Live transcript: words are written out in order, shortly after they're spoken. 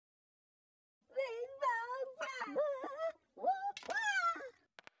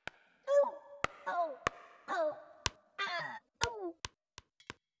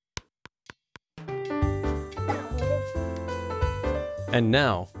And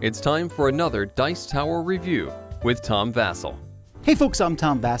now, it's time for another Dice Tower review with Tom Vasel. Hey folks, I'm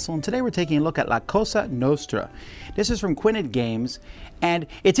Tom Vasel, and today we're taking a look at La Cosa Nostra. This is from Quinted Games, and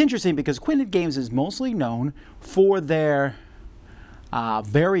it's interesting because Quinted Games is mostly known for their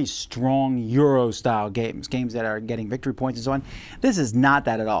very strong Euro-style games that are getting victory points and so on. This is not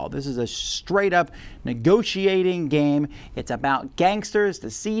that at all. This is a straight-up negotiating game. It's about gangsters,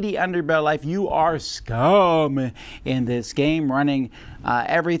 the seedy underbelly life. You are scum in this game, running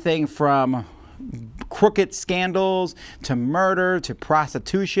everything from crooked scandals to murder to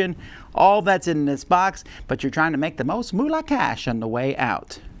prostitution. All that's in this box, but you're trying to make the most moolah cash on the way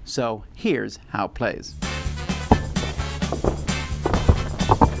out. So here's how it plays.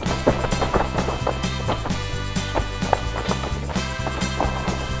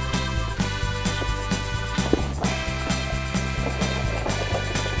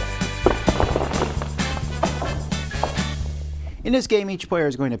 In this game, each player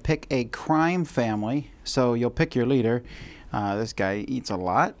is going to pick a crime family. So you'll pick your leader. This guy eats a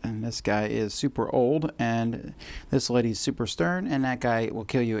lot, and this guy is super old, and this lady's super stern, and that guy will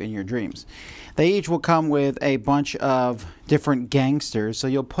kill you in your dreams. They each will come with a bunch of different gangsters, so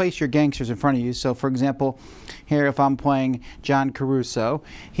you'll place your gangsters in front of you. So for example, here if I'm playing John Caruso,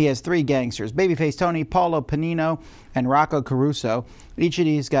 he has three gangsters: Babyface Tony, Paulo Panino, and Rocco Caruso. Each of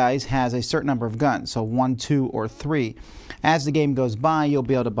these guys has a certain number of guns, so 1, 2, or 3. As the game goes by, you'll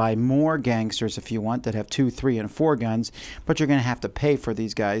be able to buy more gangsters if you want that have 2, 3, and 4 guns, but you're going to have to pay for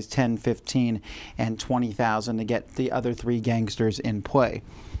these guys 10, 15, and 20,000 to get the other 3 gangsters in play.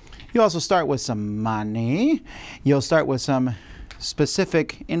 You also start with some money. You'll start with some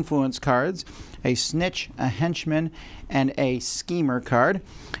specific influence cards, a snitch, a henchman, and a schemer card.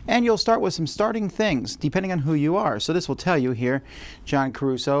 And you'll start with some starting things depending on who you are. So this will tell you here, John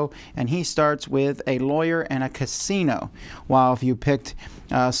Caruso, and he starts with a lawyer and a casino. While if you picked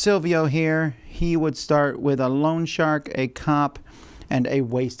Silvio here, he would start with a loan shark, a cop, and a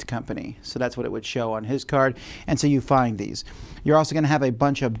waste company. So that's what it would show on his card. And so you find these. You're also going to have a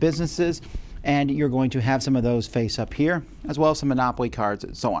bunch of businesses, and you're going to have some of those face up here, as well as some Monopoly cards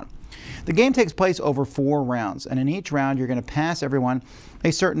and so on. The game takes place over 4 rounds, and in each round you're going to pass everyone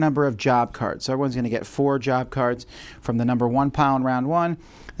a certain number of job cards. So everyone's going to get 4 job cards from the number 1 pile in round 1,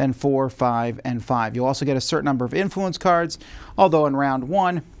 then 4, 5, and 5. You'll also get a certain number of influence cards, although in round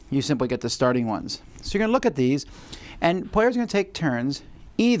 1 you simply get the starting ones. So you're going to look at these, and players are going to take turns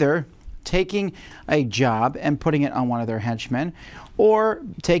either taking a job and putting it on one of their henchmen, or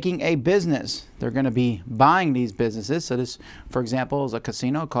taking a business. They're going to be buying these businesses. So this, for example, is a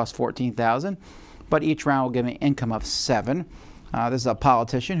casino. It costs $14,000, but each round will give me income of 7. This is a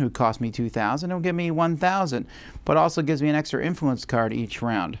politician who cost me $2,000. It'll give me $1,000, but also gives me an extra influence card each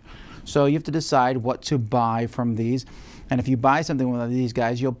round. So you have to decide what to buy from these. And if you buy something with one of these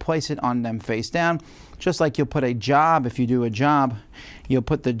guys, you'll place it on them face down. Just like you'll put a job, if you do a job, you'll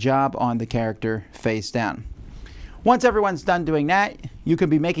put the job on the character face down. Once everyone's done doing that, you could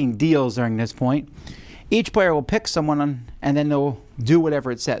be making deals during this point. Each player will pick someone and then they'll do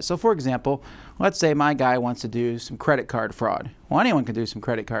whatever it says. So for example, let's say my guy wants to do some credit card fraud. Well, anyone can do some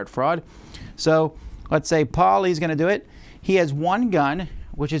credit card fraud. So let's say Paul, he's going to do it. He has 1 gun,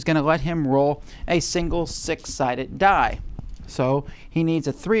 which is going to let him roll a single 6-sided die. So he needs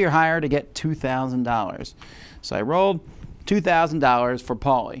a 3 or higher to get $2,000. So I rolled $2,000 for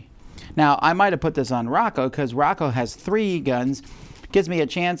Paulie. Now, I might have put this on Rocco because Rocco has 3 guns. Gives me a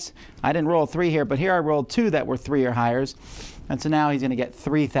chance. I didn't roll 3 here, but here I rolled 2 that were 3 or higher. And so now he's going to get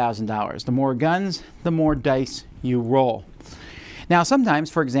 $3,000. The more guns, the more dice you roll. Now, sometimes,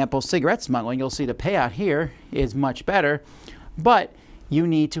 for example, cigarette smuggling, you'll see the payout here is much better, but you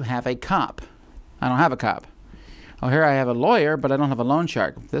need to have a cop. I don't have a cop. Oh, here I have a lawyer, but I don't have a loan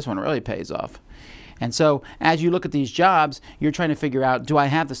shark. This one really pays off. And so as you look at these jobs, you're trying to figure out, do I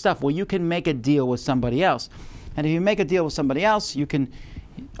have the stuff? Well, you can make a deal with somebody else. And if you make a deal with somebody else, you can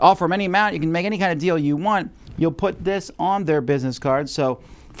offer them any amount. You can make any kind of deal you want. You'll put this on their business card. So,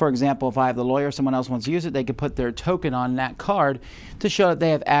 for example, if I have the lawyer, someone else wants to use it, they could put their token on that card to show that they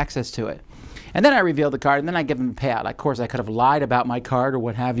have access to it. And then I reveal the card, and then I give them a payout. Of course, I could have lied about my card or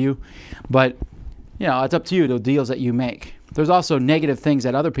what have you. But, you know, it's up to you, the deals that you make. There's also negative things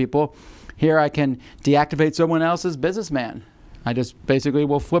that other people. Here I can deactivate someone else's businessman. I just basically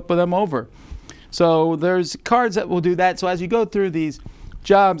will flip them over. So there's cards that will do that. So as you go through these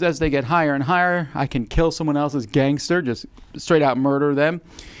jobs, as they get higher and higher, I can kill someone else's gangster, just straight out murder them,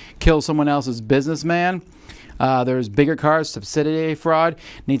 kill someone else's businessman. There's bigger cards, subsidiary fraud,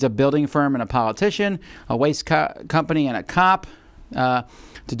 needs a building firm and a politician, a waste company and a cop.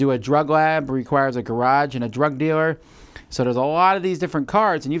 To do a drug lab requires a garage and a drug dealer. So there's a lot of these different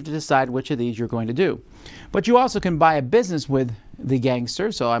cards, and you have to decide which of these you're going to do. But you also can buy a business with the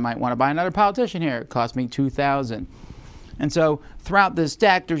gangster. So I might want to buy another politician here. It cost me 2,000. And so throughout this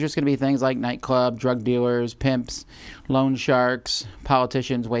deck, there's just going to be things like nightclub, drug dealers, pimps, loan sharks,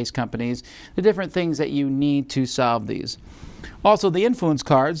 politicians, waste companies, the different things that you need to solve these. Also, the influence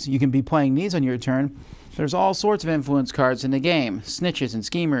cards, you can be playing these on your turn. There's all sorts of influence cards in the game, snitches and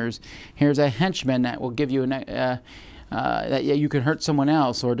schemers. Here's a henchman that will give you that you can hurt someone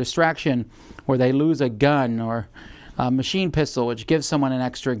else, or distraction where they lose a gun, or a machine pistol which gives someone an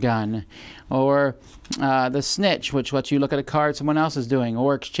extra gun, or the snitch which lets you look at a card someone else is doing,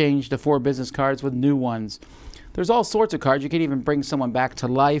 or exchange the 4 business cards with new ones. There's all sorts of cards. You can even bring someone back to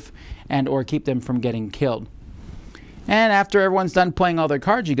life and or keep them from getting killed. And after everyone's done playing all their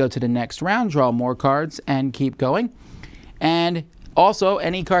cards, you go to the next round, draw more cards, and keep going. And also,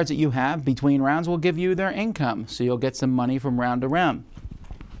 any cards that you have between rounds will give you their income, so you'll get some money from round to round.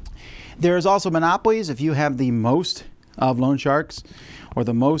 There's also monopolies. If you have the most of loan sharks, or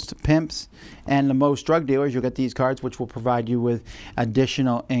the most pimps, and the most drug dealers, you'll get these cards, which will provide you with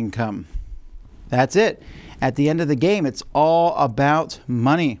additional income. That's it. At the end of the game, it's all about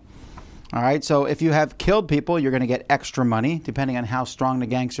money. All right, so if you have killed people, you're going to get extra money, depending on how strong the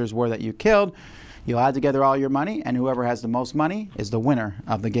gangsters were that you killed. You'll add together all your money, and whoever has the most money is the winner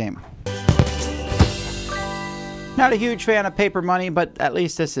of the game. Not a huge fan of paper money, but at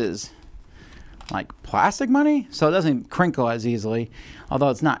least this is like plastic money, so it doesn't crinkle as easily, although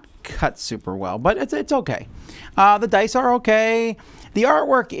it's not cut super well, but it's okay. The dice are okay. The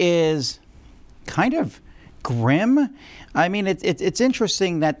artwork is kind of grim. I mean, it's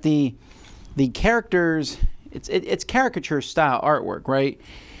interesting that the characters, it's caricature style artwork, right?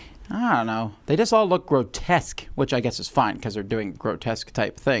 I don't know. They just all look grotesque, which I guess is fine because they're doing grotesque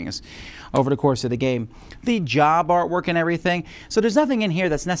type things over the course of the game. The job artwork and everything. So there's nothing in here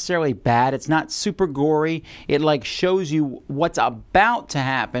that's necessarily bad. It's not super gory. It like shows you what's about to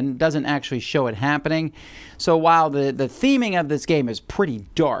happen. Doesn't actually show it happening. So while the theming of this game is pretty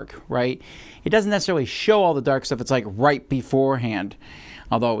dark, right? It doesn't necessarily show all the dark stuff. It's like right beforehand.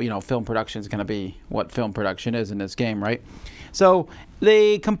 Although, you know, film production is going to be what film production is in this game, right? So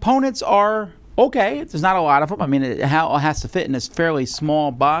the components are okay. There's not a lot of them. I mean, it has to fit in this fairly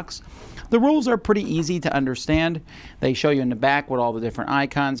small box. The rules are pretty easy to understand. They show you in the back what all the different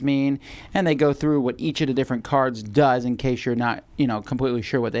icons mean, and they go through what each of the different cards does in case you're not, you know, completely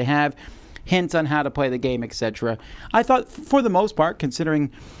sure what they have. Hints on how to play the game, etc. I thought, for the most part,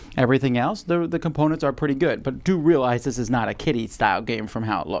 considering everything else, the components are pretty good. But do realize this is not a kiddie-style game from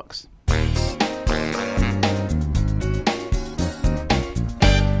how it looks.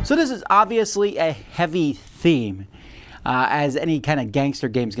 So this is obviously a heavy theme, as any kind of gangster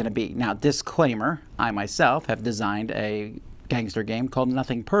game is going to be. Now, disclaimer, I myself have designed a gangster game called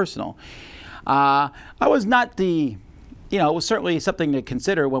Nothing Personal. I was not the... You know, it was certainly something to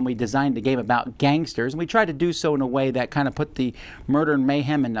consider when we designed a game about gangsters, and we tried to do so in a way that kind of put the murder and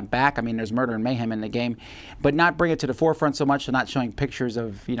mayhem in the back. I mean, there's murder and mayhem in the game, but not bring it to the forefront so much, so not showing pictures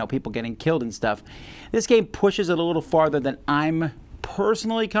of, you know, people getting killed and stuff. This game pushes it a little farther than I'm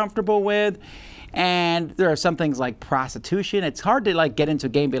personally comfortable with, and there are some things like prostitution. It's hard to like get into a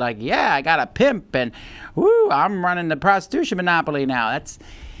game and be like, yeah, I got a pimp, and woo, I'm running the prostitution monopoly now.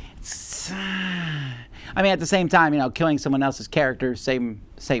 I mean, at the same time, you know, killing someone else's character, same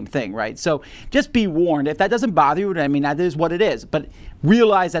thing, right? So just be warned. If that doesn't bother you, I mean, that is what it is. But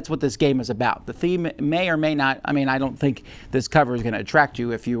realize that's what this game is about. The theme may or may not, I mean, I don't think this cover is going to attract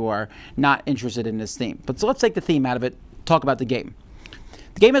you if you are not interested in this theme. But so let's take the theme out of it, talk about the game.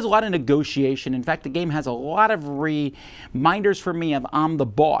 The game has a lot of negotiation. In fact, the game has a lot of reminders for me of I'm the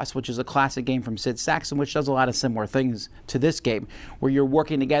Boss, which is a classic game from Sid Saxon, which does a lot of similar things to this game, where you're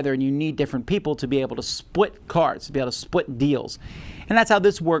working together and you need different people to be able to split cards, to be able to split deals. And that's how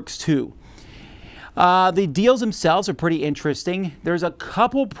this works too. The deals themselves are pretty interesting. There's a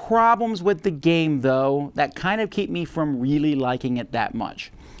couple problems with the game, though, that kind of keep me from really liking it that much.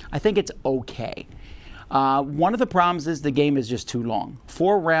 I think it's okay. One of the problems is the game is just too long.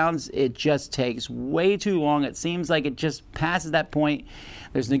 4 rounds, it just takes way too long. It seems like it just passes that point.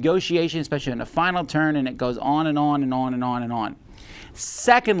 There's negotiation, especially in the final turn, and it goes on and on and on and on and on.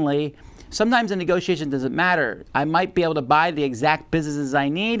 Secondly, sometimes the negotiation doesn't matter. I might be able to buy the exact businesses I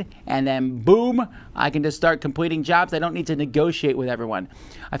need, and then boom, I can just start completing jobs. I don't need to negotiate with everyone.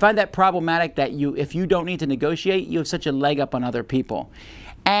 I find that problematic that if you don't need to negotiate, you have such a leg up on other people.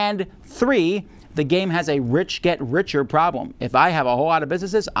 And 3, the game has a rich get richer problem. If I have a whole lot of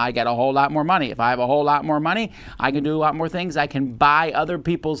businesses, I get a whole lot more money. If I have a whole lot more money, I can do a lot more things. I can buy other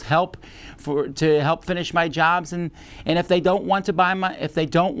people's help to help finish my jobs. And if they don't want to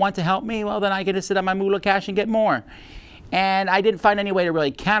help me, well, then I get to sit on my moolah cash and get more. And I didn't find any way to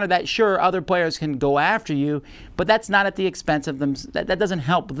really counter that. Sure, other players can go after you, but that's not at the expense of them. That doesn't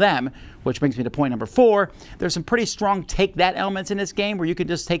help them, which brings me to point number 4. There's some pretty strong take that elements in this game where you can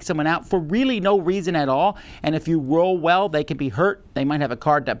just take someone out for really no reason at all. And if you roll well, they can be hurt. They might have a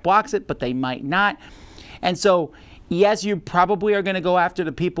card that blocks it, but they might not. And so, yes, you probably are going to go after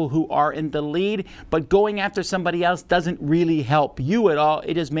the people who are in the lead, but going after somebody else doesn't really help you at all.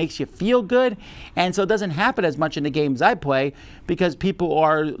 It just makes you feel good, and so it doesn't happen as much in the games I play because people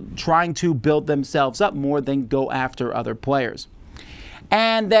are trying to build themselves up more than go after other players.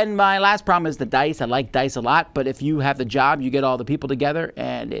 And then my last problem is the dice. I like dice a lot, but if you have the job, you get all the people together,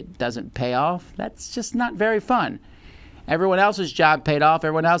 and it doesn't pay off, that's just not very fun. Everyone else's job paid off,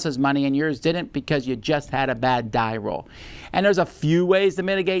 everyone else's money, and yours didn't because you just had a bad die roll. And there's a few ways to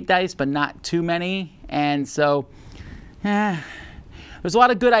mitigate dice, but not too many. And so, there's a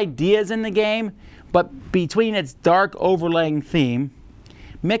lot of good ideas in the game, but between its dark overlaying theme,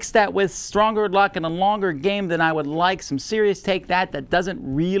 mix that with stronger luck and a longer game than I would like, some serious take that doesn't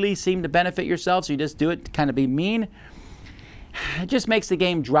really seem to benefit yourself, so you just do it to kind of be mean. It just makes the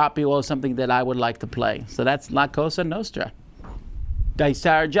game drop below something that I would like to play. So that's La Cosa Nostra. Dice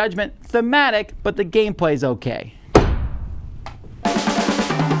Tower Judgment, thematic, but the gameplay's okay.